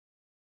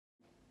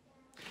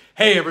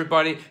Hey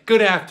everybody,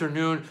 good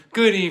afternoon,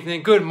 good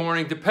evening, good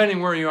morning,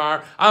 depending where you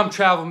are. I'm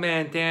Travel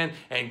Man Dan,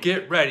 and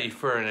get ready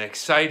for an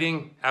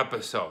exciting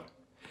episode.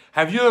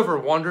 Have you ever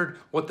wondered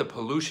what the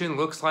pollution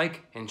looks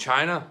like in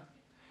China?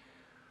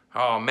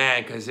 Oh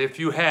man, because if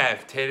you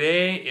have,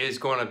 today is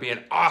going to be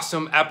an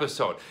awesome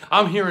episode.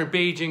 I'm here in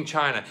Beijing,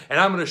 China, and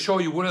I'm going to show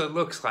you what it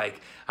looks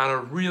like on a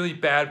really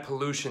bad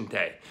pollution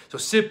day. So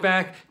sit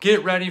back,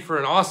 get ready for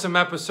an awesome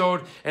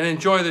episode, and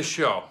enjoy the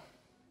show.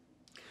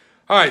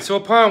 Alright, so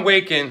upon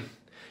waking,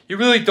 you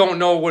really don't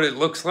know what it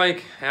looks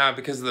like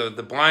because the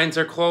blinds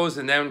are closed,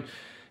 and then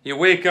you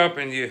wake up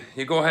and you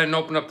go ahead and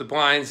open up the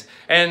blinds.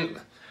 And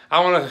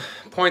I want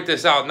to point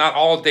this out, not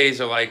all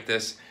days are like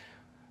this.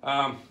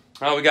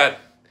 We got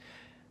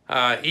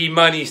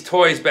E-Money's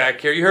toys back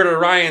here. You heard of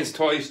Ryan's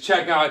toys,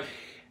 check out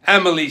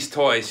Emily's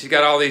toys. She's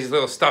got all these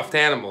little stuffed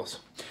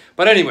animals.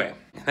 But anyway,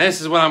 this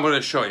is what I'm going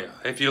to show you.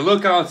 If you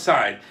look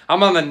outside,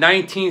 I'm on the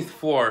 19th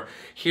floor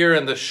here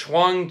in the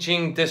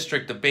Shuangjing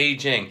district of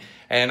Beijing,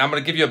 and I'm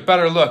going to give you a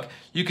better look.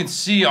 You can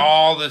see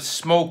all the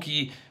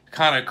smoky,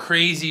 kind of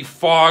crazy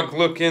fog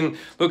looking,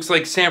 looks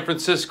like San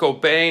Francisco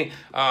Bay.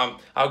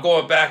 I'll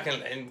go back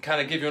and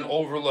kind of give you an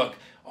overlook.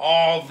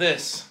 All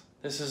this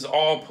is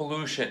all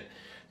pollution.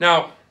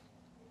 Now,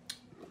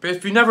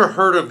 if you've never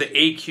heard of the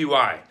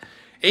AQI,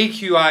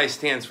 AQI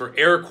stands for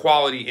Air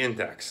Quality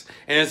Index,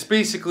 and it's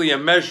basically a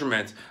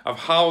measurement of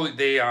how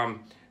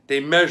they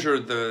measure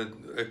the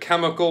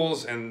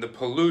chemicals and the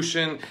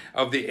pollution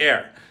of the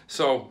air.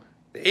 So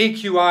the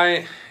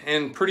AQI,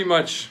 and pretty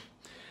much,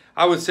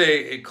 I would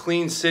say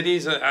clean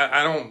cities,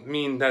 I don't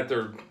mean that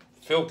they're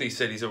filthy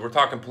cities, we're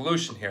talking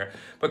pollution here,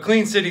 but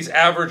clean cities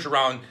average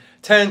around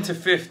 10 to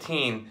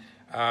 15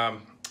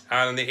 on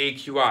the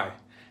AQI.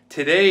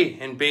 Today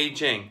in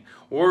Beijing,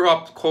 we're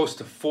up close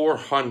to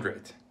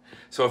 400.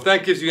 So if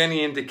that gives you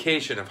any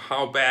indication of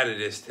how bad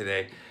it is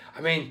today,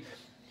 I mean,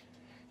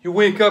 you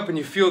wake up and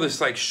you feel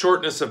this like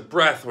shortness of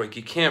breath, like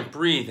you can't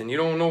breathe and you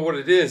don't know what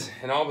it is.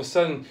 And all of a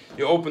sudden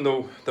you open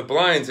the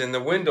blinds and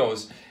the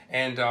windows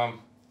and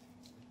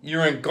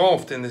you're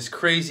engulfed in this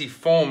crazy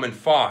foam and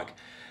fog.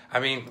 I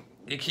mean,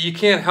 you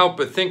can't help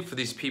but think for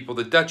these people,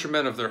 the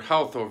detriment of their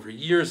health over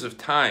years of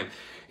time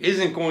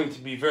isn't going to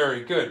be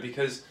very good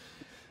because,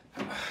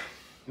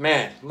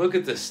 man, look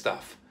at this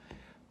stuff.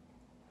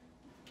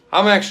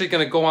 I'm actually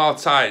going to go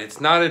outside.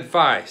 It's not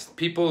advised.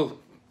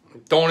 People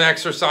don't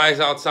exercise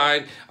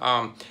outside.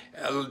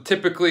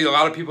 Typically, a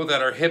lot of people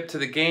that are hip to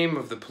the game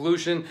of the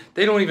pollution,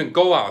 they don't even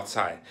go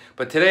outside.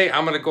 But today,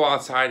 I'm going to go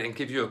outside and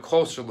give you a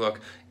closer look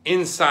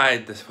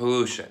inside this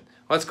pollution.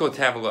 Let's go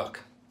have a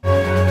look.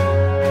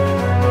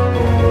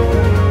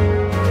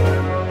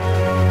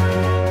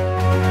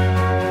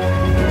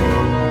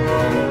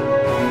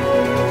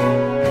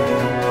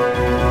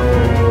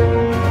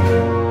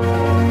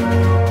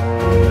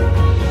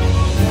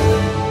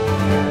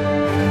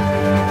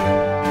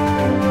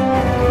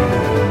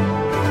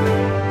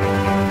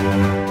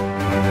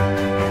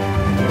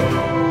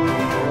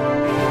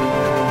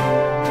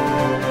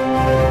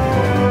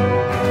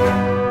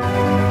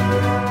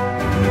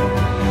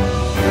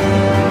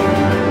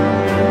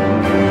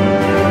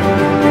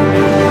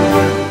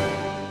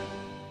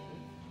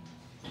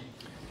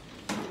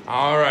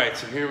 Alright,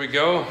 so here we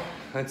go.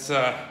 Let's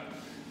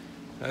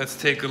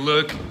take a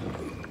look.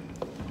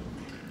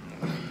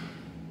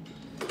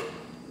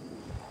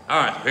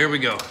 Alright, here we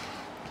go.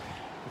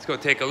 Let's go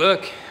take a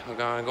look. We're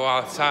gonna go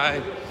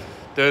outside.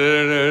 Da,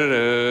 da, da,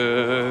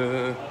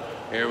 da, da.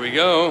 Here we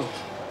go.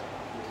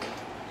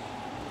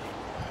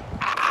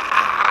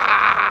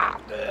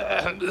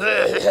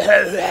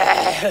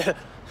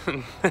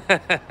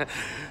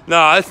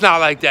 No, it's not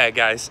like that,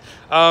 guys.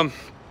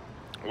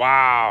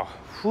 Wow.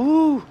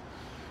 Whew.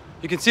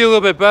 You can see a little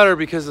bit better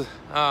because when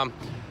I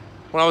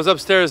was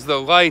upstairs,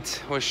 the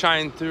light was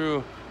shining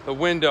through the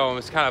window and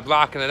was kind of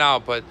blocking it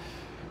out. But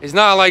it's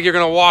not like you're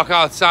gonna walk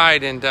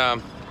outside and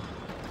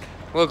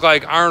look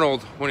like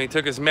Arnold when he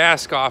took his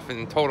mask off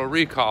in Total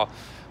Recall.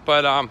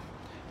 But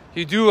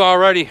you do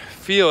already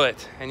feel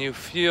it, and you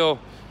feel,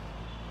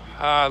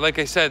 like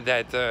I said,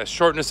 that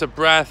shortness of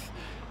breath.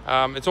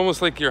 It's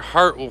almost like your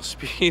heart will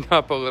speed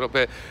up a little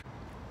bit.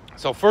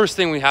 So first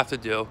thing we have to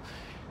do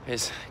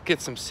is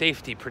get some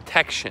safety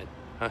protection,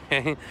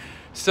 okay?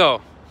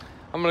 So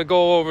I'm gonna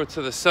go over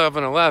to the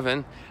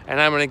 7-Eleven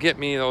and I'm gonna get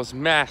me those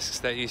masks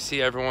that you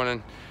see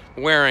everyone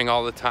wearing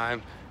all the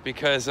time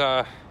because,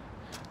 well,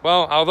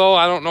 although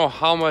I don't know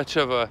how much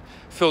of a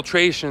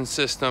filtration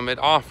system it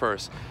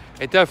offers,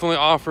 it definitely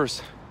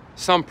offers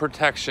some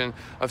protection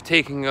of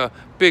taking a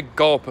big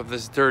gulp of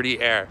this dirty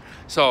air.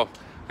 So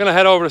I'm gonna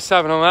head over to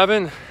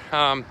 7-Eleven.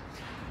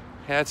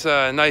 That's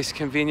a nice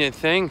convenient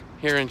thing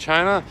here in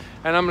China,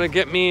 and I'm gonna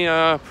get me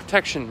a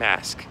protection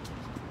mask.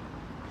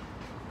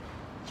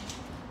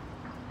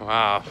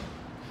 Wow,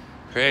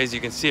 crazy,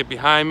 you can see it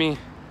behind me.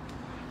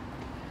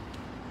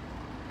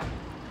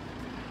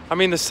 I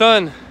mean, the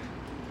sun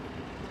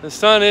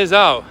is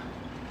out,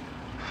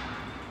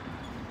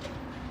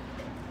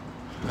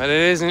 but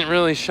it isn't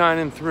really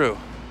shining through.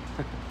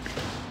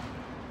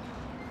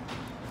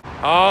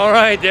 All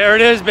right, there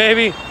it is,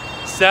 baby.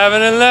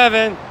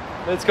 7-Eleven.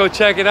 Let's go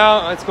check it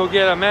out. Let's go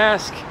get a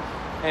mask.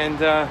 And,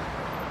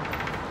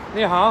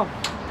 你好.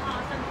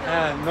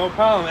 No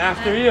problem.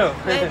 After you.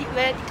 Where you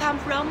come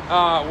from?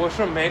 我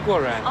是美国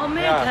人. Oh,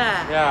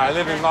 America. Yeah, I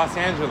live in Los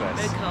Angeles.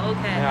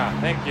 Okay. Yeah,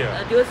 thank you.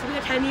 Do you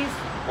speak Chinese?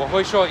 我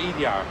会说一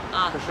点儿，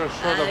可是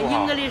说得不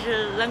好。English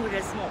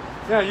language is small.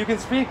 Yeah, you can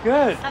speak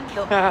good. Thank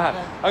you.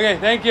 Okay,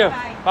 thank you.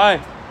 Bye.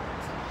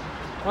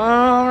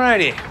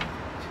 Alrighty.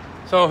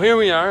 So here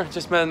we are.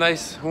 Just met a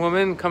nice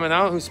woman coming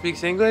out who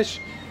speaks English.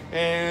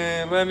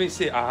 And let me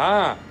see.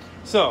 Aha.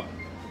 So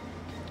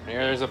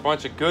here's a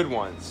bunch of good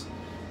ones.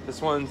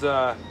 This one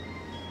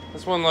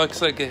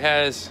looks like it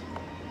has.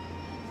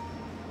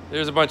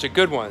 There's a bunch of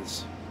good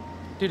ones.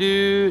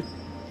 Doo-doo.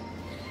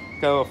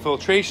 Got a little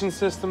filtration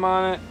system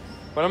on it.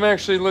 But I'm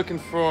actually looking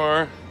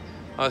for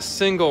a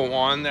single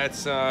one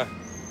that's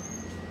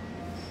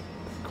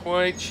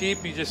quite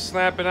cheap. You just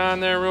slap it on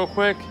there real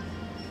quick.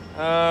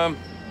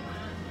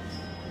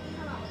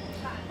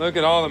 Look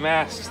at all the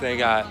masks they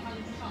got.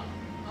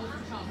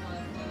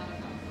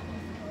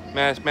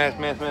 Mask.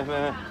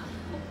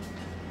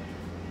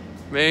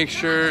 Make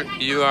sure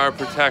you are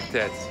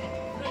protected.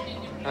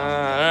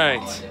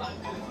 Alright.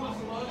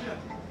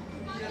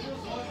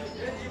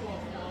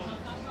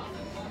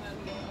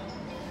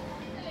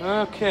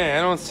 Okay,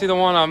 I don't see the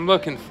one I'm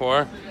looking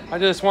for. I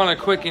just want a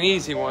quick and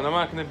easy one. I'm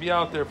not going to be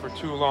out there for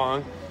too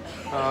long.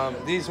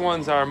 These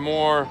ones are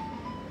more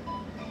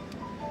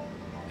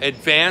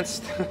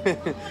advanced.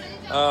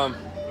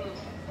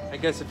 I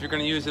guess if you're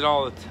going to use it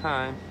all the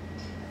time.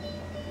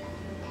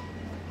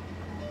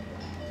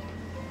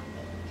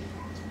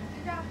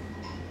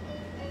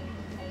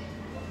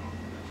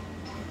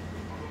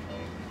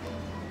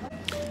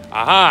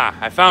 Aha,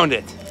 I found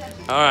it.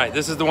 All right,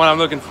 this is the one I'm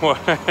looking for.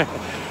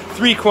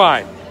 3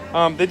 quad.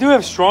 They do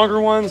have stronger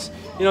ones.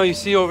 You know, you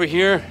see over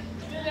here,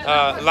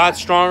 a lot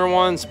stronger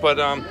ones, but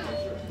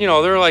you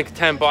know, they're like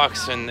 10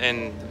 bucks and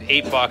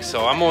 $8,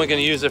 so I'm only gonna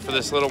use it for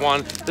this little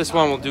one. This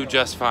one will do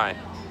just fine.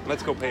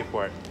 Let's go pay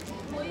for it.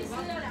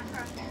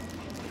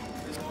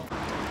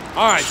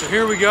 All right, so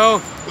here we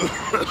go.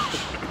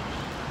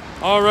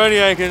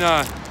 Already I can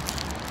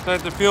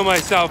start to feel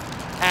myself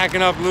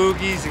hacking up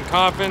loogies and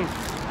coughing.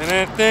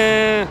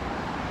 And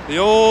the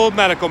old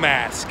medical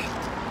mask.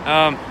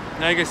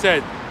 Like I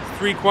said,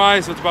 3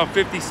 quads, so it's about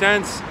 50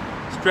 cents.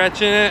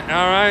 Stretching it,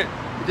 all right.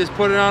 You just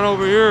put it on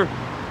over here.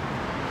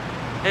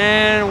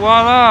 And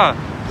voila.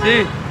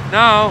 See,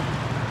 now,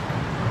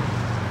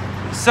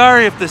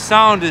 sorry if the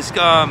sound is,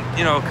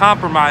 you know,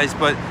 compromised,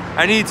 but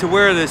I need to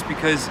wear this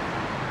because,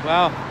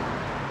 well,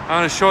 I'm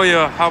gonna show you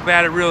how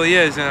bad it really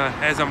is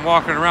as I'm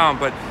walking around,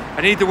 but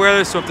I need to wear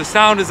this, so if the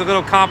sound is a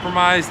little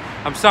compromised,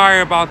 I'm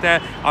sorry about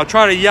that. I'll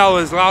try to yell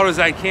as loud as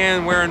I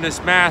can wearing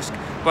this mask,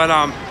 but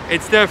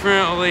it's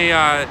definitely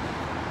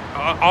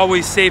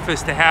always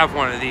safest to have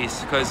one of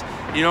these because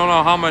you don't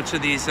know how much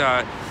of these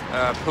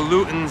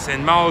pollutants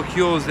and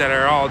molecules that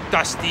are all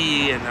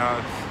dusty and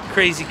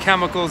crazy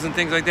chemicals and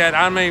things like that.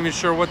 I'm not even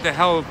sure what the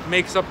hell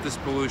makes up this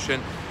pollution.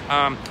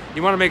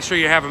 You want to make sure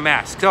you have a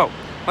mask. So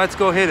let's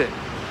go hit it.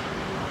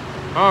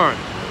 All right.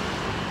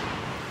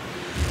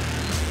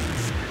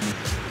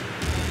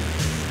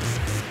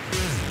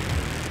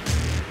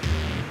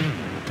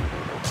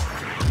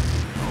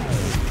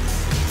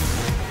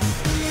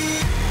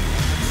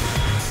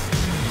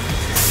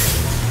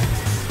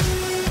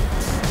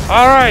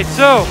 All right,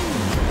 so,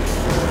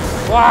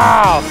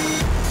 wow,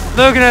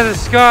 looking at the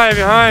sky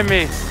behind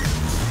me.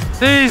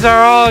 These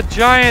are all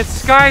giant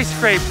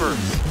skyscrapers,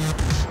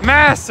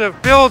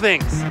 massive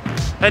buildings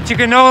that you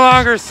can no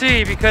longer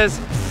see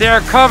because they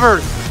are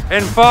covered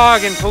in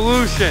fog and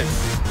pollution.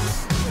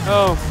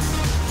 So,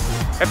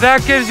 if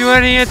that gives you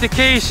any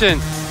indication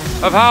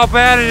of how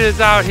bad it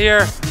is out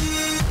here,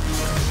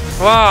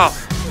 wow.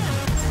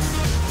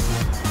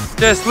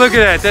 Just look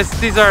at that,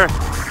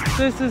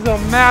 this is a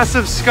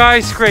massive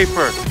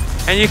skyscraper,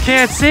 and you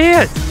can't see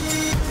it.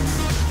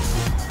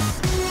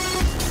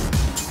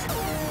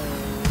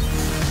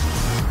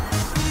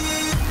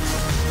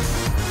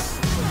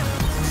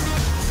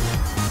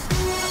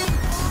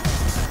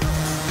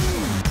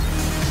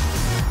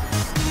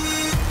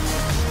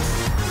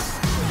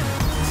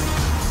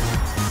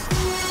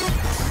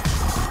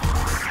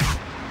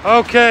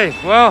 Okay,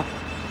 well,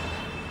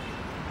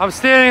 I'm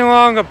standing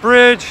along a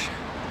bridge.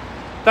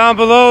 Down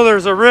below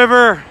there's a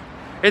river.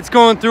 It's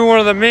going through one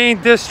of the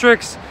main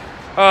districts,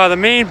 the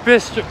main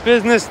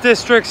business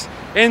districts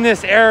in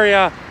this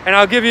area. And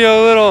I'll give you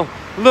a little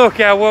look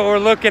at what we're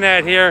looking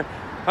at here.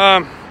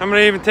 I'm gonna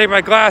even take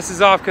my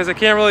glasses off because I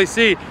can't really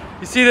see.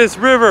 You see this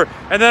river,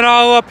 and then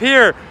all up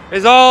here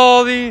is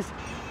all these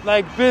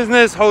like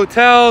business,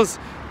 hotels,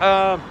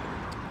 well,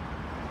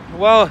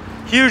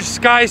 huge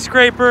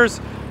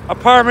skyscrapers,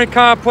 apartment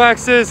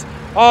complexes,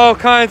 all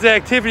kinds of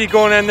activity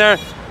going in there.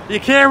 You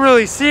can't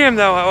really see them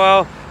though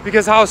well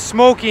because how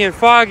smoky and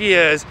foggy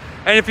it is.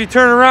 And if you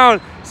turn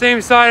around, same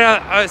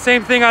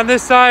thing on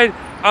this side,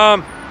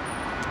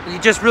 you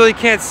just really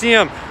can't see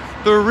them.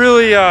 They're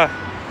really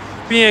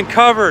being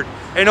covered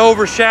and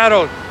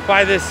overshadowed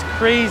by this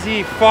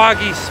crazy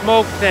foggy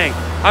smoke thing.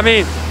 I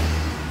mean,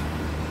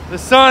 the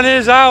sun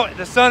is out,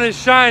 the sun is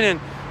shining,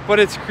 but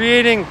it's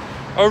creating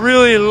a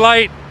really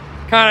light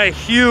kind of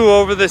hue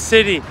over the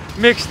city,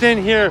 mixed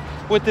in here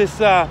with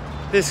this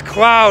this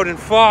cloud and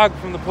fog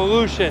from the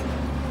pollution.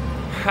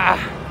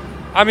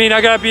 I mean,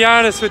 I gotta be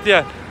honest with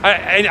you.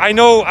 I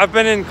know I've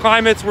been in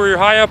climates where you're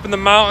high up in the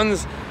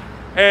mountains,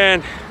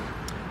 and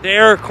the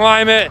air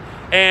climate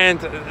and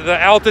the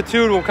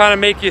altitude will kind of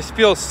make you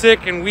feel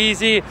sick and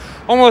wheezy,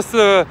 almost to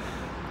the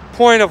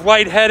point of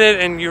lightheaded,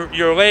 and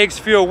your legs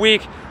feel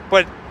weak.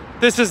 But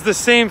this is the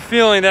same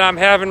feeling that I'm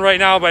having right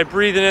now by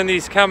breathing in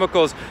these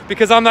chemicals,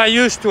 because I'm not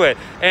used to it.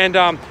 And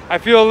I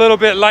feel a little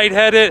bit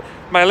lightheaded,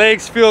 my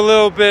legs feel a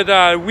little bit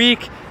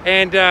weak,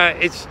 and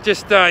it's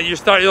just,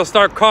 you'll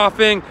start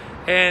coughing,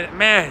 and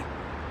man,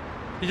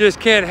 you just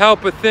can't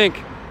help but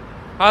think,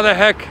 how the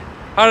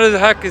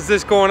heck is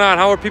this going on?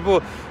 How are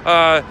people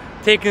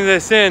taking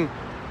this in?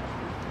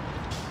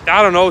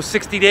 I don't know,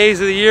 60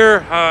 days of the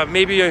year,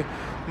 maybe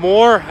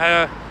more.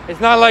 It's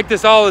not like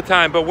this all the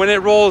time, but when it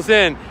rolls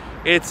in,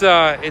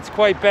 it's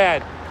quite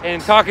bad.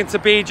 And talking to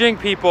Beijing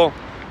people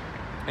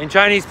and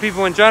Chinese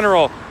people in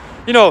general,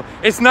 you know,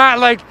 it's not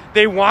like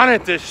they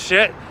wanted this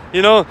shit.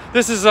 You know,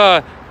 this is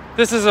a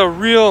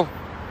real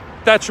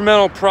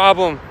detrimental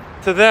problem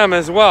to them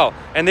as well,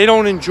 and they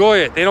don't enjoy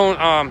it. They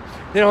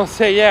don't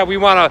say, yeah, we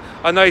want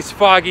a nice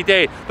foggy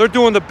day. They're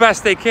doing the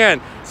best they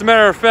can. As a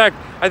matter of fact,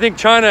 I think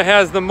China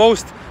has the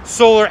most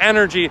solar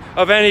energy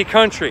of any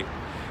country.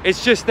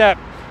 It's just that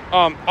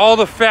all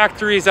the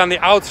factories on the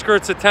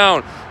outskirts of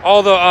town,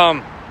 all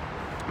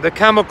the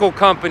chemical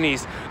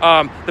companies,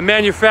 the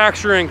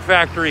manufacturing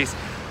factories,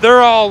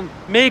 they're all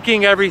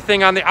making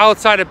everything on the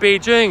outside of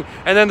Beijing,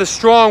 and then the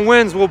strong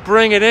winds will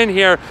bring it in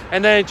here,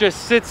 and then it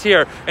just sits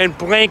here and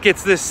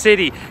blankets this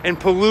city in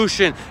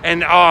pollution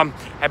and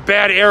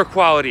bad air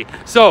quality.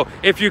 So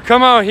if you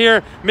come out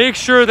here, make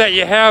sure that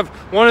you have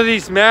one of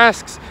these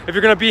masks. If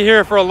you're gonna be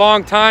here for a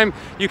long time,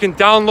 you can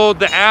download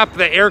the app,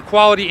 the Air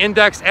Quality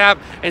Index app,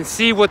 and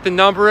see what the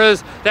number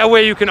is. That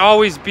way you can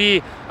always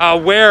be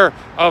aware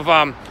of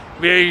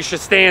where you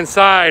should stay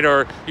inside,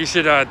 or you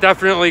should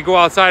definitely go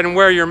outside and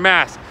wear your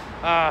mask.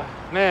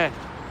 Man,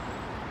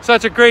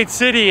 such a great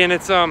city, and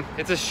it's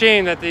a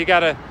shame that they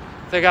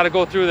gotta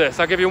go through this.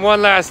 I'll give you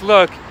one last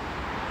look,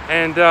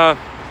 and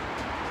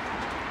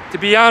to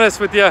be honest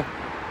with you,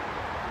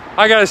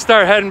 I gotta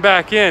start heading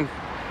back in.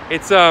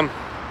 It's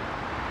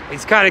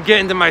kind of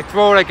getting to my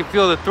throat. I can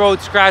feel the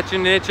throat scratching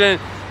and itching.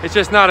 It's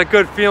just not a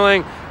good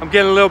feeling. I'm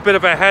getting a little bit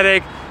of a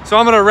headache, so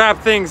I'm gonna wrap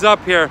things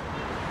up here.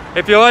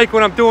 If you like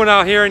what I'm doing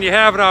out here and you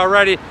haven't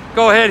already,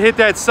 go ahead, hit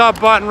that sub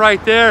button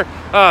right there,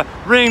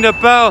 ring the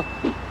bell,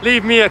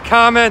 leave me a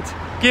comment,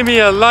 give me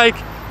a like,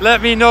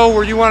 let me know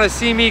where you want to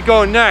see me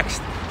go next.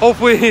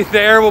 Hopefully the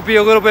air will be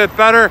a little bit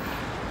better.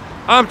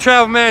 I'm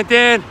Travel Man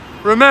Dan.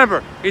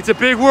 Remember, it's a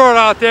big world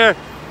out there.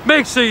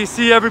 Make sure you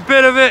see every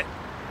bit of it.